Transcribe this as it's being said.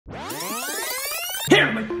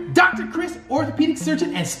Dr. Chris, orthopedic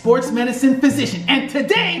surgeon and sports medicine physician. And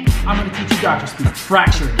today, I'm going to teach you doctor speak,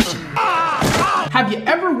 fracture edition. Have you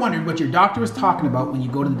ever wondered what your doctor is talking about when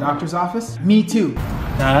you go to the doctor's office? Me too.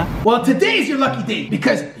 Well, today's your lucky day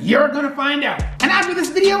because you're going to find out. And after this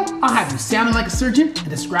video, I'll have you sounding like a surgeon and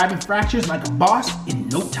describing fractures like a boss in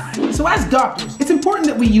no time. So as doctors, it's important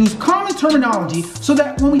that we use common terminology so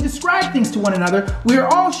that when we describe things to one another, we are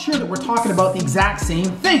all sure that we're talking about the exact same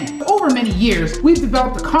thing. Over many years, we've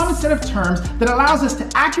developed a common set of terms that allows us to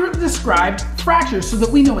accurately describe fractures so that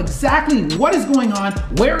we know exactly what is going on,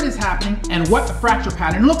 where it is happening, and what the fracture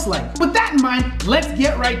pattern looks like. With that in mind, let's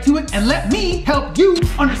get right to it and let me help you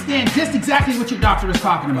understand just exactly what your doctor is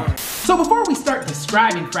talking about. So before we start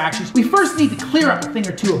describing fractures, we first need to clear up a thing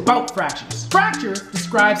or two about fractures. Fracture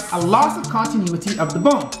describes a loss of continuity of the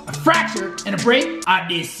bone. A fracture and a break are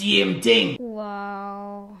the same thing.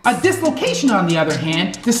 Wow. A dislocation, on the other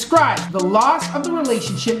hand, describes the loss of the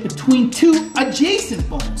relationship between two adjacent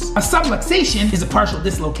bones. A subluxation is a partial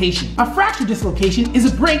dislocation. A fracture dislocation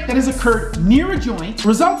is a break that has occurred near a joint,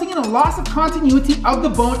 resulting in a loss of continuity of the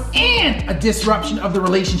bone and a disruption of the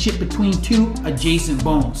relationship between two adjacent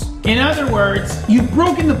bones. In other words, you've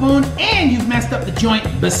broken the bone and you've messed up the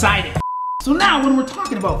joint beside it. So now when we're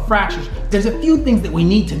talking about fractures, there's a few things that we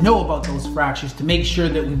need to know about those fractures to make sure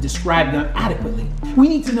that we've described them adequately. We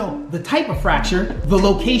need to know the type of fracture, the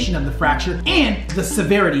location of the fracture, and the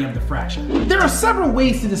severity of the fracture. There are several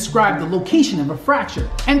ways to describe the location of a fracture,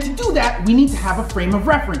 and to do that, we need to have a frame of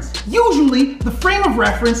reference. Usually, the frame of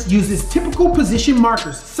reference uses typical position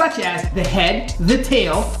markers, such as the head, the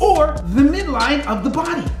tail, or the midline of the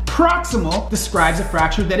body. Proximal describes a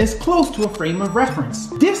fracture that is close to a frame of reference.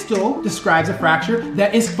 Distal describes a fracture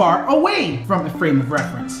that is far away from the frame of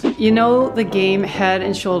reference. You know the game head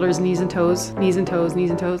and shoulders, knees and toes, knees and toes, knees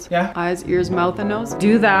and toes? Yeah. Eyes, ears, mouth, and nose?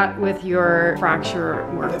 Do that with your fracture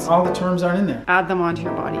words. All the terms aren't in there. Add them onto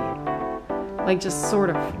your body. Like just sort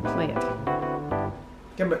of play it.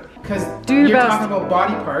 Yeah, but because you're talking about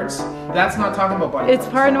body parts, that's not talking about body parts.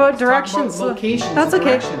 It's part about directions. About locations. That's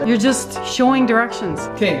okay. Direction. You're just showing directions.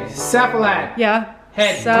 Okay, cephalad. Yeah.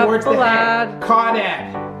 Head towards the head.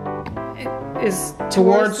 Caudad. Is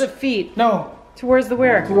towards the feet. No. Towards the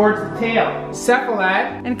where? Towards the tail.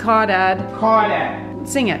 Cephalad. And caudad. Caudad.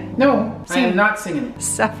 Sing it. No, Sing. I am not singing it.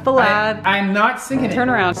 Cephalad. I'm not singing it. Turn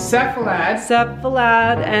around. Cephalad.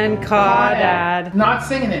 Cephalad and caudad. Not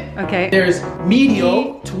singing it. Okay. There's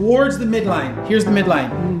medial towards the midline. Here's the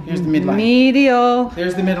midline. Here's the midline. Medial.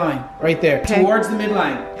 There's the midline. Right there. Okay. Towards the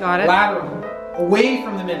midline. Got it. Lateral. Away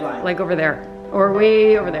from the midline. Like over there. Or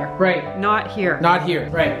way over there. Right. Not here. Not here.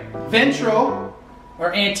 Right. Ventral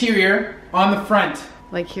or anterior on the front.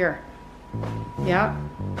 Like here. Yeah.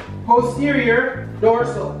 Posterior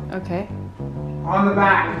dorsal Okay. on the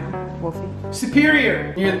back. Wolfie.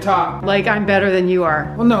 Superior near the top. Like I'm better than you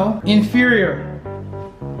are. Well, no. Inferior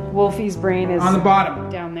Wolfie's brain is on the bottom.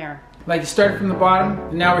 down there. Like you started from the bottom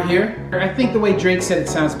and now we're here. I think the way Drake said it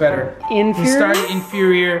sounds better. Inferior? We started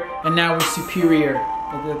inferior and now we're superior.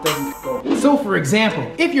 That doesn't go. So for example,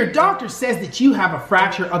 if your doctor says that you have a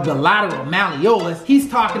fracture of the lateral malleolus, he's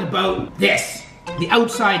talking about this, the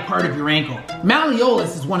outside part of your ankle.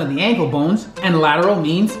 Malleolus is one of the ankle bones and lateral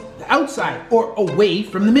means the outside or away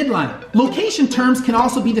from the midline. Location terms can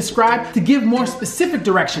also be described to give more specific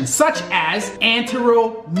directions such as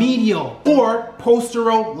anteromedial or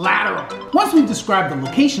posterolateral. Once we've described the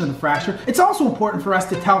location of the fracture, it's also important for us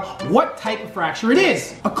to tell what type of fracture it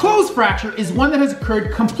is. A closed fracture is one that has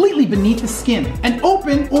occurred completely beneath the skin. An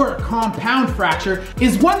open or a compound fracture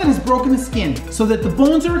is one that has broken the skin so that the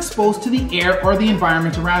bones are exposed to the air or the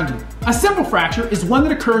environment around you. A simple fracture is one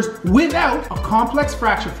that occurs without a complex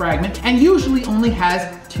fracture fragment and usually only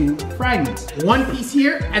has two fragments. One piece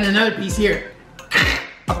here and another piece here.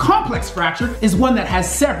 A complex fracture is one that has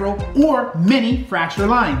several or many fracture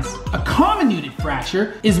lines. A comminuted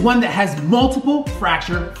fracture is one that has multiple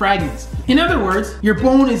fracture fragments. In other words, your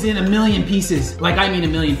bone is in a million pieces, like I mean a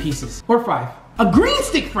million pieces, or 5. A green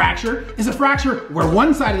stick fracture is a fracture where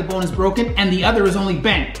one side of the bone is broken and the other is only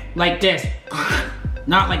bent, like this,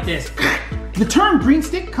 not like this. The term green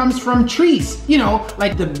stick comes from trees. You know,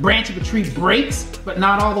 like the branch of a tree breaks, but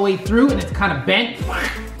not all the way through and it's kind of bent,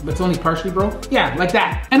 but it's only partially broke. Yeah, like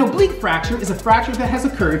that. An oblique fracture is a fracture that has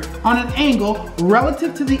occurred on an angle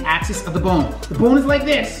relative to the axis of the bone. The bone is like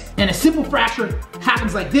this, and a simple fracture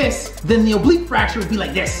happens like this, then the oblique fracture would be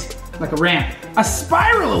like this, like a ramp. A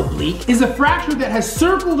spiral oblique is a fracture that has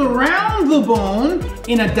circled around the bone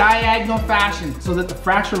in a diagonal fashion so that the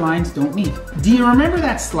fracture lines don't meet. Do you remember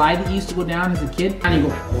that slide that you used to go down as a kid? And you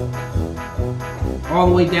go, all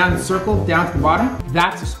the way down the circle, down to the bottom,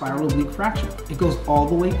 that's a spiral oblique fracture. It goes all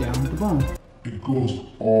the way down the bone. It goes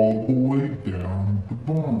all the way down the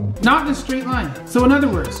bone. Not in a straight line. So in other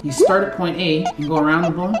words, you start at point A and go around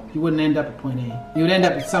the bone, you wouldn't end up at point A. You would end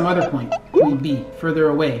up at some other point, point B, further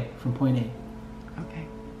away from point A. Okay.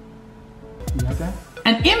 You got that?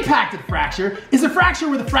 An impacted fracture is a fracture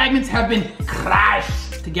where the fragments have been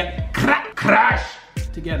crashed together. Crash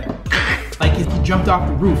together. Like if you jumped off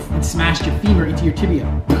the roof and smashed your femur into your tibia.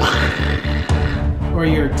 Or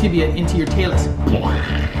your tibia into your talus.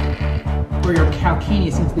 Or your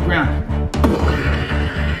calcaneus into the ground.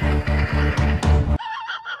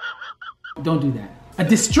 Don't do that. A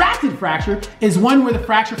distracted fracture is one where the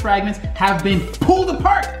fracture fragments have been pulled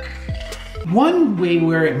apart. One way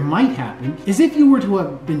where it might happen is if you were to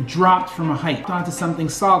have been dropped from a height onto something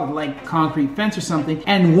solid like concrete fence or something,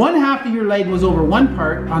 and one half of your leg was over one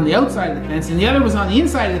part on the outside of the fence and the other was on the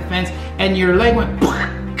inside of the fence, and your leg went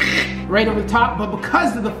right over the top, but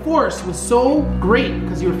because of the force was so great,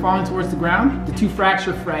 because you were falling towards the ground, the two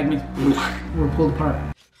fracture fragments were pulled apart.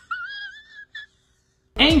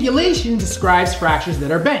 Angulation describes fractures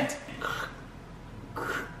that are bent.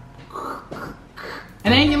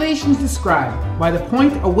 An angulation is described by the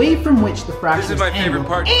point away from which the fracture is This is my favorite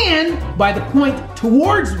part. And by the point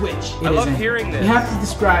towards which it is I love angled. hearing this. You have to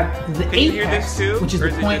describe the Can you hear apex, this too? which is Or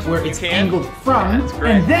the is it point just- where you it's can? angled from, That's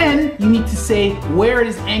great. and then you need to say where it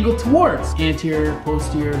is angled towards. Anterior,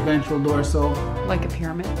 posterior, ventral, dorsal. Like a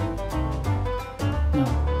pyramid. No,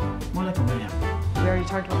 more like a ramp. We already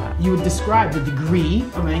talked about that. You would describe the degree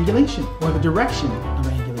of angulation or the direction of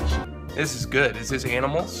angulation. This is good. Is this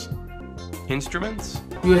animals? Instruments?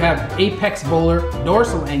 You would have apex volar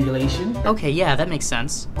dorsal angulation Okay, yeah, that makes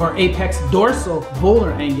sense. or apex dorsal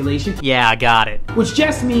volar angulation, Yeah, I got it. which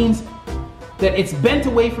just means that it's bent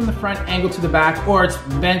away from the front, angled to the back, or it's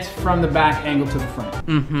bent from the back, angled to the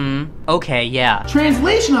front. Okay, yeah.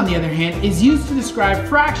 Translation, on the other hand, is used to describe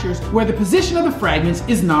fractures where the position of the fragments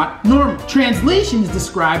is not normal. Translation is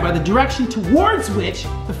described by the direction towards which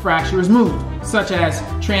the fracture is moved, such as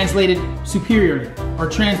translated superiorly or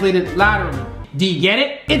translated laterally. Do you get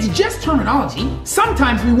it? It's just terminology.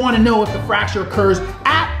 Sometimes we want to know if the fracture occurs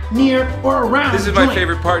at, near, or around This the is my joint.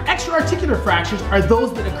 favorite part. Extra-articular fractures are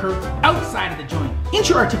those that occur outside of the joint.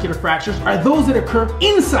 Intra-articular fractures are those that occur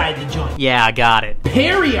inside the joint. Yeah, I got it.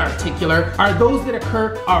 Periarticular are those that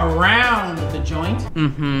occur around the joint.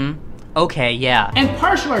 Okay, yeah. And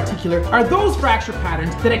partial articular are those fracture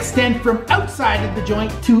patterns that extend from outside of the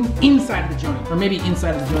joint to inside of the joint, or maybe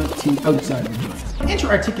inside of the joint to outside of the joint.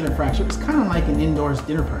 Intra-articular fracture is kind of like an indoors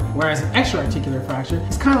dinner party, whereas an extra-articular fracture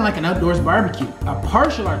is kind of like an outdoors barbecue. A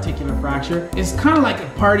partial articular fracture is kind of like a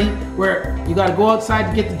party where you got to go outside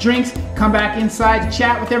to get the drinks, come back inside to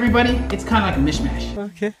chat with everybody. It's kind of like a mishmash.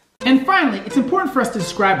 Okay. And finally, it's important for us to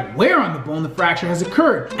describe where on the bone the fracture has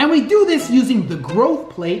occurred. And we do this using the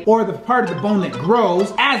growth plate, or the part of the bone that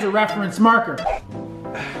grows, as a reference marker.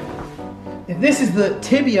 If this is the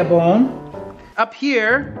tibia bone, up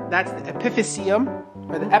here, that's the epiphyseum,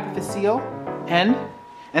 or the epiphyseal end.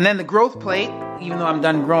 And then the growth plate, even though I'm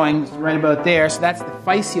done growing, is right about there, so that's the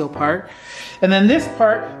physeal part. And then this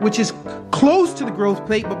part, which is close to the growth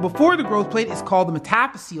plate, but before the growth plate, is called the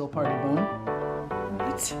metaphyseal part of the bone.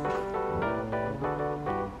 What?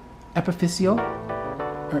 Epiphyseal,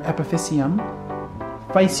 or epiphyseum,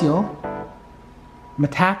 physeal,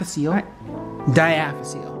 metaphyseal,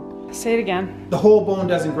 diaphyseal. Say it again. The whole bone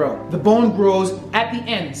doesn't grow. The bone grows at the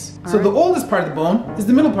ends. So the oldest part of the bone is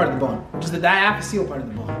the middle part of the bone, which is the diaphyseal part of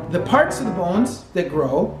the bone. The parts of the bones that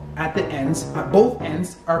grow at the ends, at both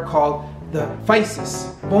ends, are called the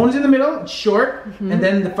physis. Bone is in the middle, it's short, and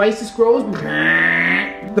then the physis grows.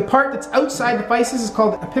 The part that's outside the physis is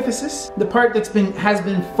called the epiphysis. The part that's has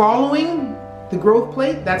been following the growth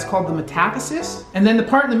plate, that's called the metaphysis. And then the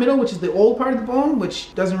part in the middle, which is the old part of the bone,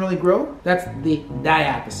 which doesn't really grow, that's the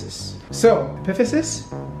diaphysis. So, epiphysis,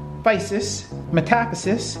 physis,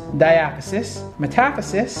 metaphysis, diaphysis,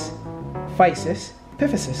 metaphysis, physis,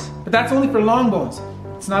 epiphysis. But that's only for long bones.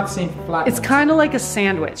 It's not the same for flat It's bones. kind of like a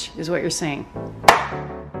sandwich, is what you're saying.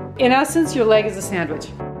 In essence, your leg is a sandwich.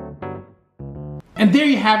 And there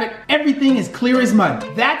you have it. Everything is clear as mud.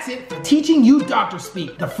 That's it for Teaching You Doctor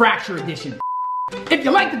Speak, the Fracture Edition. If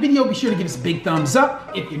you liked the video, be sure to give us a big thumbs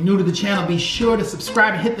up. If you're new to the channel, be sure to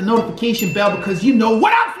subscribe and hit the notification bell, because you know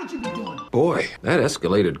what else would you be doing? Boy, that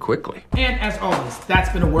escalated quickly. And as always, that's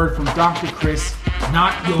been a word from Dr. Chris,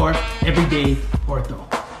 not your everyday ortho.